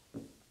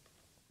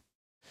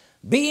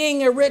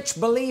 Being a rich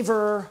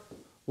believer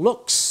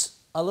looks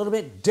a little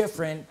bit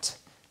different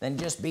than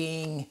just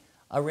being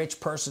a rich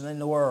person in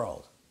the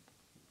world.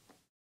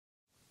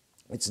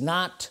 It's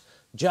not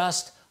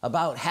just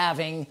about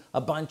having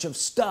a bunch of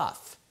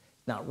stuff.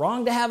 It's not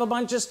wrong to have a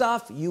bunch of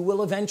stuff. You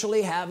will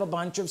eventually have a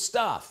bunch of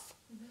stuff.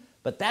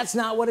 But that's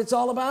not what it's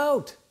all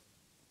about.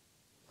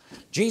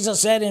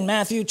 Jesus said in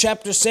Matthew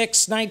chapter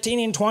 6, 19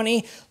 and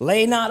 20,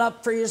 lay not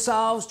up for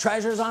yourselves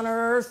treasures on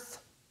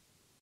earth.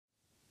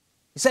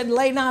 He said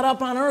lay not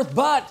up on earth,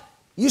 but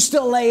you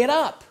still lay it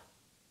up.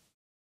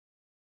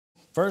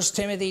 1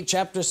 Timothy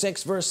chapter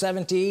 6 verse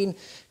 17,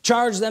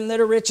 charge them that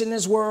are rich in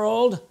this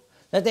world,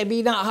 that they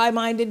be not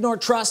high-minded nor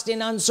trust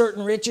in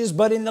uncertain riches,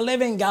 but in the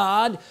living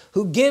God,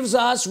 who gives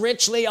us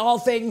richly all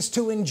things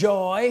to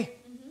enjoy.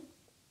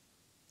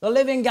 The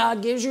living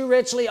God gives you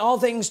richly all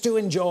things to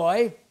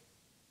enjoy.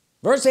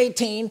 Verse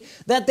 18,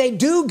 that they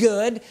do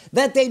good,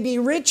 that they be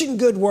rich in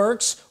good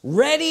works,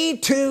 ready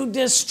to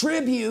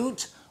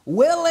distribute,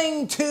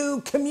 willing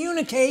to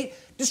communicate.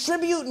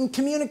 Distribute and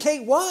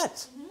communicate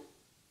what?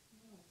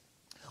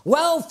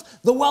 Wealth,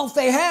 the wealth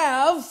they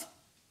have,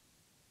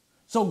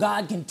 so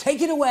God can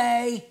take it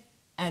away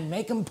and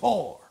make them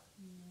poor.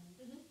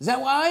 Is that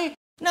why?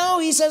 No,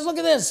 he says, look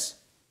at this.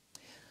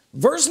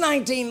 Verse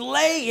 19,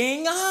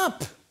 laying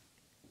up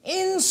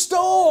in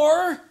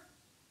store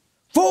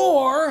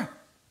for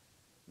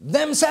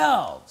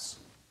themselves.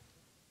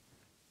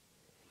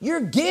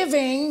 You're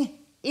giving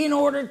in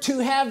order to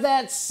have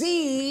that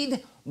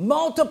seed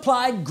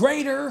multiplied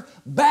greater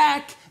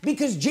back,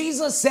 because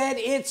Jesus said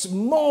it's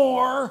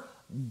more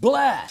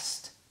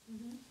blessed.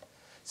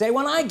 Say,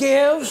 when I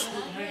give,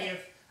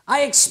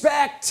 I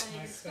expect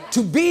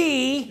to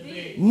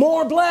be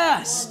more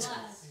blessed.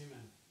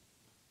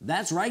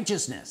 That's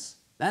righteousness.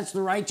 That's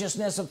the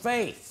righteousness of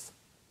faith.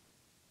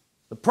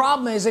 The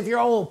problem is, if you're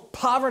old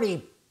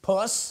poverty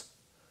puss,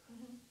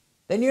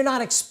 then you're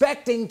not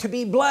expecting to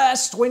be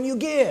blessed when you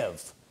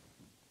give.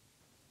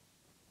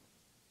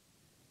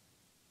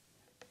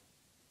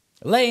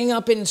 Laying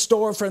up in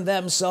store for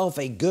themselves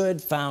a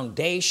good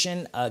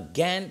foundation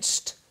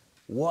against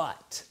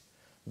what?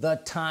 The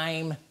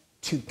time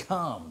to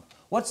come.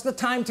 What's the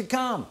time to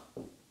come?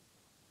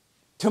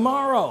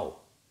 Tomorrow.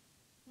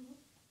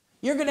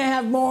 You're going to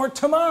have more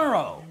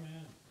tomorrow.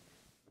 Amen.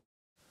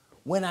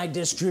 When I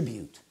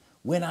distribute,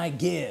 when I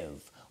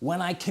give,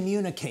 when I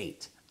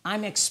communicate,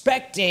 I'm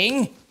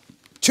expecting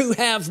to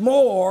have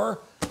more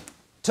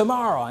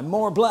tomorrow. I'm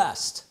more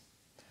blessed.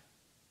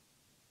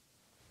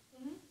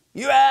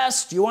 You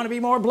asked, you want to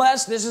be more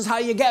blessed? This is how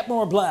you get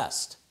more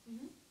blessed.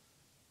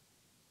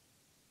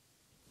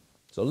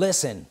 So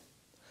listen,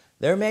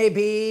 there may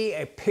be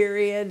a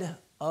period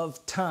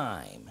of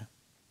time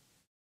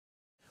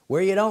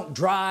where you don't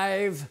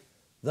drive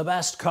the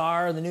best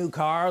car, the new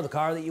car, the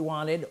car that you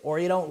wanted, or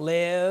you don't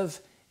live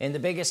in the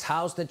biggest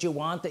house that you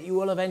want that you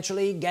will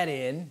eventually get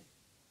in.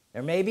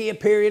 There may be a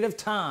period of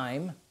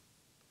time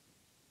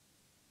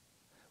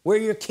where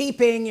you're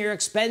keeping your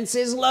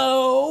expenses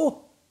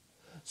low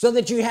so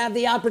that you have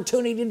the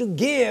opportunity to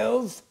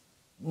give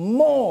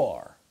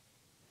more.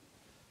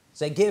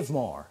 Say, give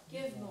more.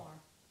 Give more.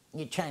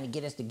 You're trying to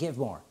get us to give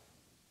more.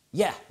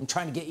 Yeah, I'm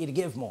trying to get you to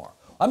give more.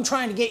 I'm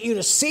trying to get you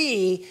to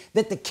see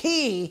that the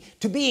key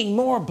to being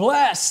more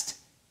blessed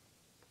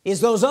is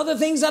those other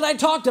things that I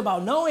talked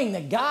about, knowing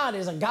that God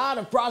is a God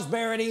of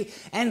prosperity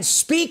and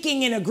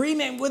speaking in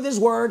agreement with his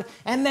word,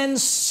 and then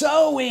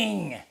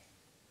sowing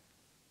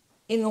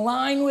in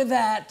line with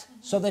that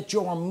so that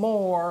you're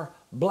more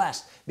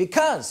blessed,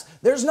 because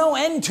there's no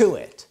end to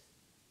it.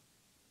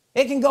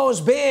 It can go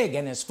as big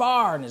and as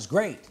far and as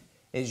great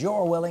as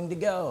you're willing to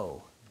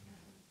go.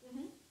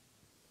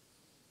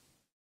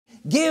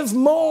 Give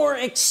more,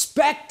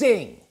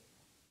 expecting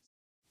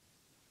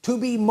to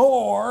be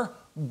more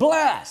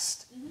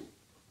blessed.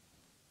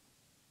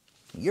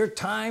 Your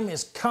time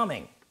is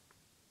coming.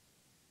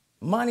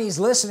 Money's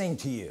listening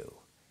to you.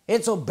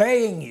 It's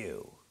obeying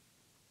you.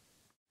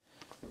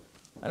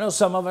 I know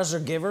some of us are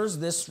givers,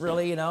 this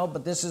really,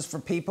 but this is for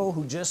people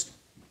who just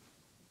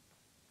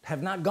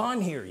have not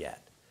gone here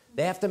yet.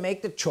 They have to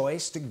make the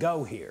choice to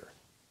go here.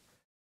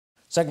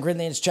 2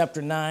 Corinthians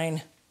chapter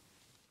 9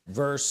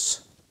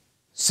 verse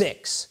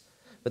 6.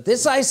 But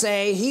this I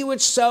say, he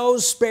which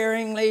sows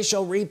sparingly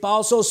shall reap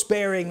also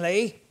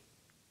sparingly.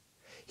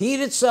 He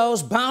that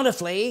sows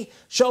bountifully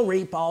shall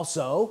reap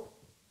also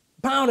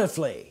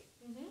bountifully.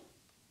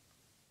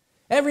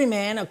 Every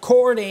man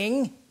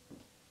according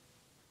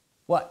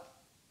what?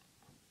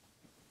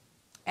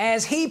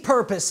 As he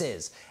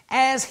purposes,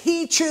 as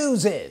he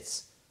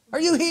chooses. Are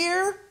you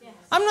here? Yes.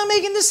 I'm not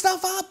making this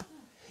stuff up.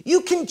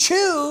 You can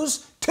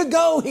choose to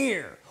go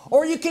here,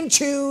 or you can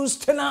choose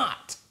to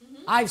not.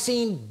 I've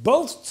seen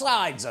both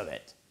sides of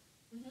it.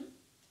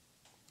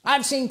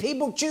 I've seen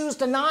people choose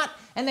to not,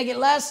 and they get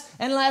less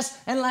and less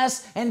and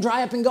less and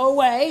dry up and go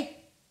away.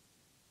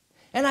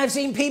 And I've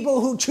seen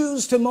people who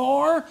choose to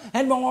more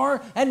and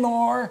more and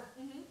more,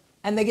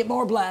 and they get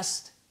more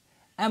blessed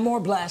and more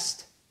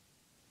blessed.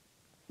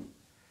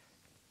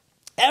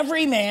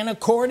 Every man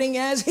according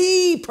as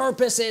he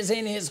purposes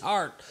in his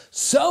heart,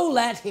 so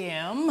let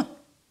him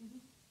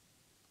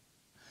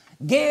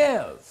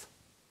give.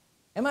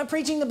 Am I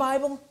preaching the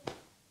Bible?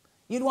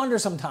 You'd wonder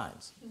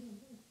sometimes.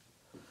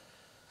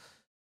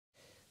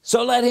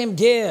 So let him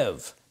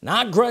give,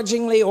 not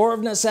grudgingly or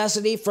of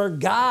necessity, for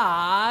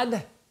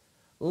God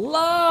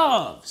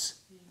loves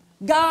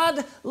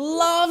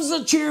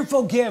a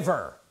cheerful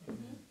giver.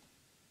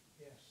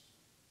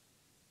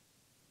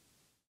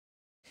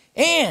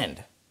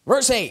 And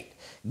verse 8,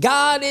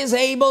 God is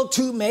able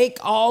to make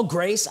all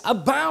grace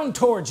abound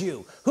towards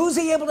you. Who's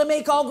he able to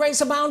make all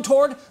grace abound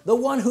toward? The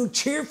one who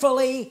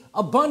cheerfully,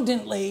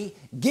 abundantly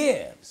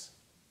gives.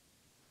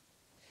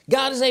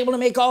 God is able to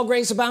make all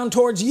grace abound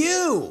towards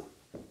you.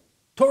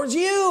 Towards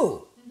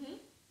you.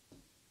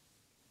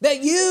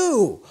 That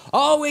you,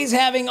 always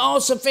having all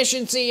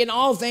sufficiency in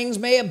all things,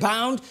 may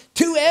abound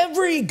to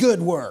every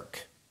good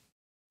work.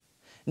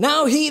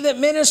 Now he that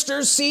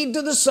ministers seed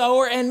to the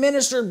sower and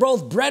ministered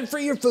both bread for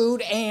your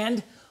food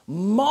and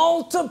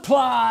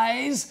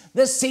multiplies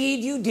the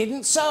seed you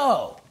didn't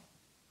sow.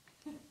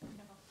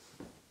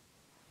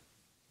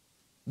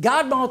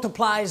 God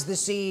multiplies the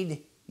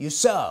seed you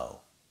sow.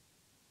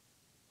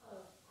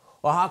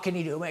 Well, how can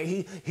he do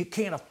it? He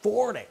can't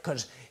afford it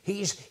because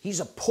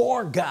he's a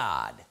poor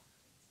God.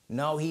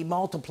 No, he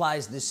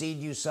multiplies the seed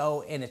you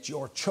sow, and it's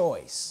your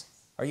choice.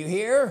 Are you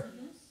here?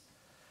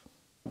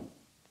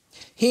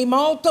 He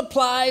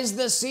multiplies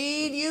the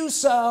seed you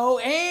sow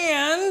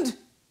and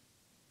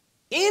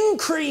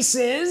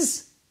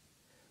increases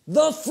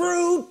the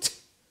fruit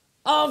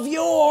of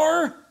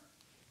your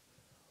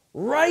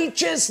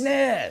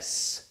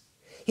righteousness.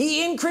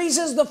 He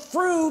increases the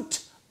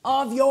fruit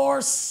of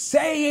your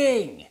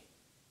saying.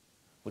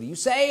 What are you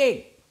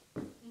saying?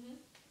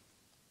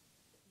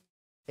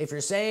 If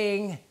you're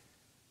saying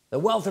the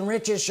wealth and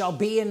riches shall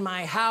be in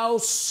my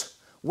house,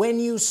 when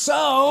you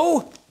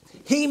sow,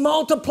 he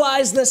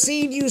multiplies the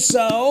seed you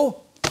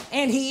sow,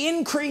 and he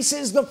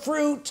increases the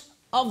fruit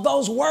of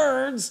those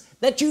words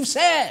that you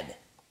said.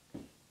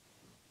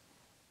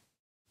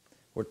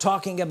 We're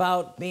talking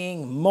about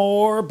being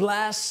more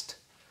blessed.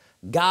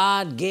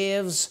 God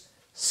gives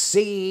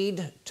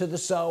seed to the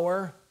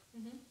sower.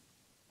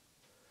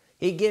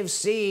 He gives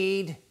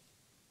seed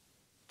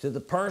to the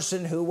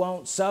person who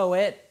won't sow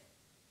it.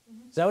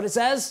 Is that what it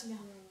says? No.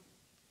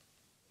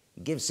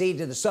 He gives seed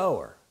to the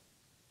sower.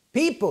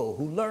 People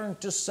who learn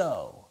to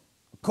sow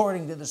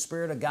according to the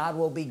Spirit of God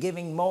will be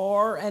giving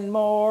more and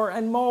more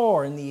and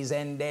more in these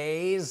end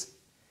days,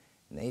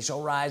 and they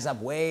shall rise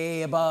up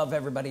way above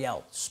everybody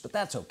else. But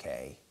that's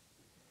okay.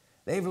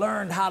 They've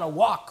learned how to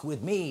walk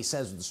with me,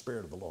 says the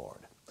Spirit of the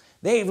Lord.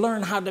 They've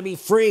learned how to be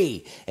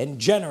free and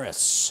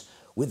generous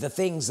with the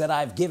things that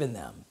I've given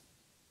them,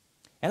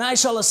 and I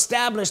shall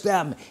establish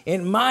them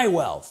in my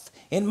wealth,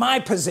 in my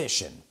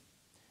position.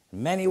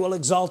 Many will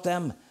exalt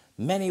them,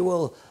 many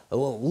will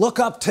look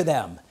up to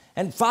them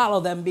and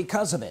follow them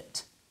because of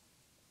it.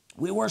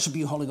 We worship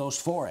you, Holy Ghost,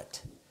 for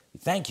it.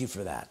 We thank you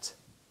for that.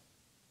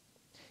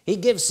 He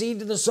gives seed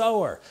to the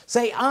sower.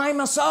 Say, I'm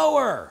a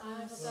sower.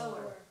 I'm a sower.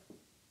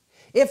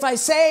 If I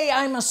say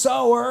I'm a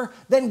sower,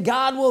 then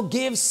God will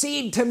give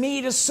seed to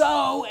me to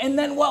sow, and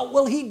then what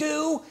will he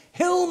do?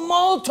 He'll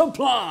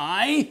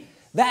multiply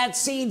that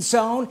seed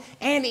sown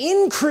and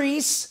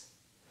increase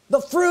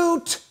the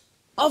fruit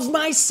of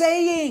my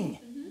saying.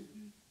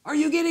 Are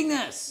you getting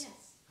this?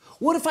 Yes.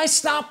 What if I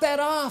stop that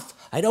off?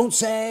 I don't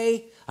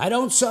say, I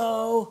don't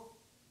sow,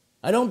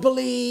 I don't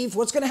believe.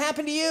 What's going to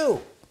happen to you?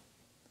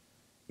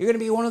 You're going to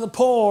be one of the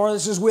poor.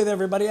 This is with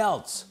everybody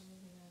else.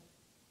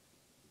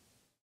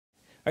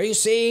 Are you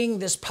seeing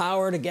this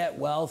power to get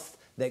wealth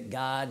that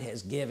God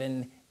has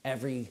given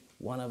every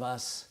one of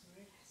us?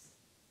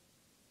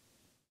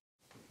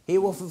 He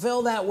will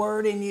fulfill that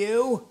word in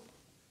you,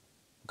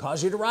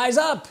 cause you to rise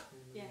up.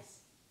 Yes.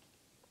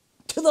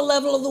 To the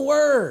level of the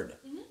word.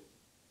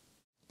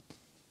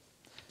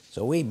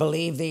 So we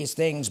believe these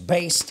things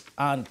based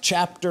on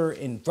chapter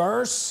and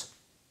verse.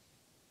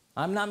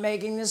 I'm not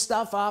making this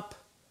stuff up.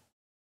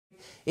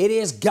 It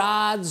is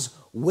God's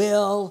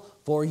will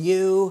for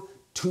you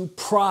to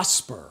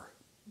prosper.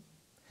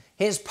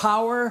 His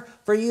power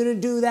for you to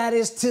do that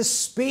is to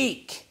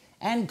speak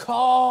and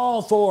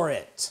call for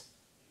it.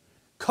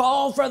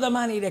 Call for the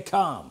money to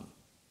come.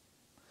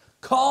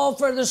 Call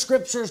for the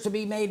scriptures to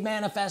be made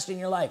manifest in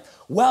your life.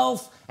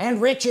 Wealth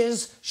and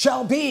riches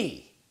shall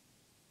be.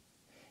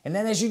 And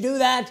then as you do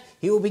that,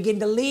 he will begin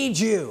to lead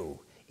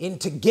you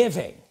into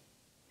giving.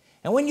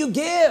 And when you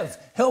give,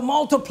 he'll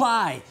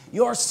multiply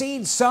your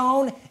seed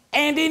sown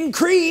and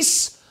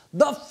increase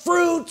the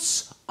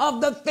fruits of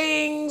the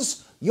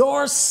things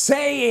you're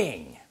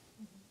saying.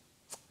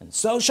 And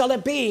so shall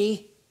it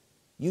be.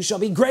 You shall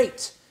be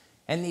great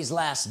in these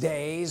last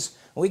days.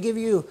 We give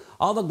you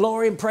all the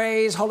glory and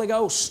praise, Holy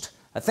Ghost.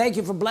 I thank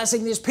you for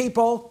blessing these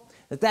people,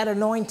 that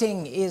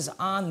anointing is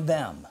on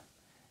them,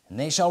 and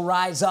they shall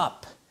rise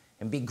up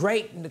and be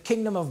great in the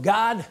kingdom of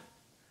God.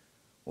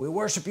 We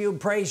worship you and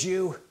praise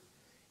you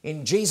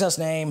in Jesus'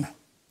 name.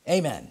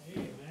 Amen.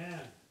 Amen.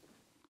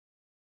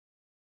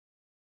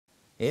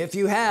 If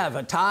you have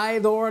a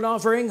tithe or an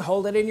offering,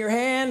 hold it in your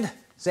hand.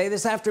 Say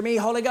this after me.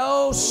 Holy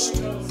Ghost,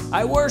 Holy Ghost,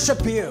 I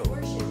worship you.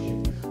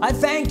 I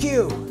thank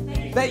you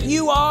that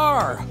you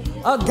are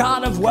a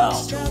God of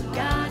wealth,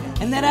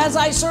 and that as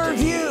I serve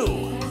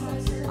you,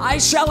 I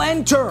shall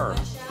enter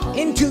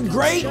into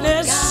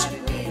greatness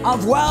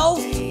of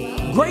wealth,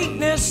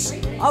 greatness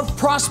of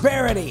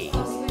prosperity,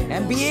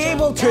 and be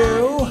able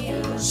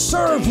to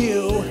serve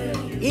you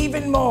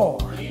even more.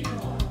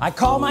 I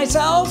call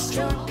myself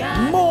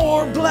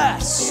more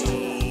blessed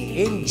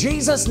in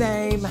Jesus'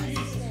 name.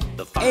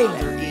 The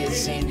Father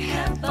is in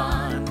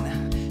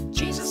heaven,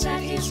 Jesus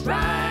at his right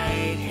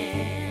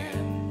hand.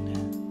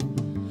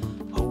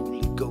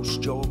 Holy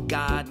Ghost, your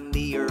God in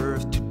the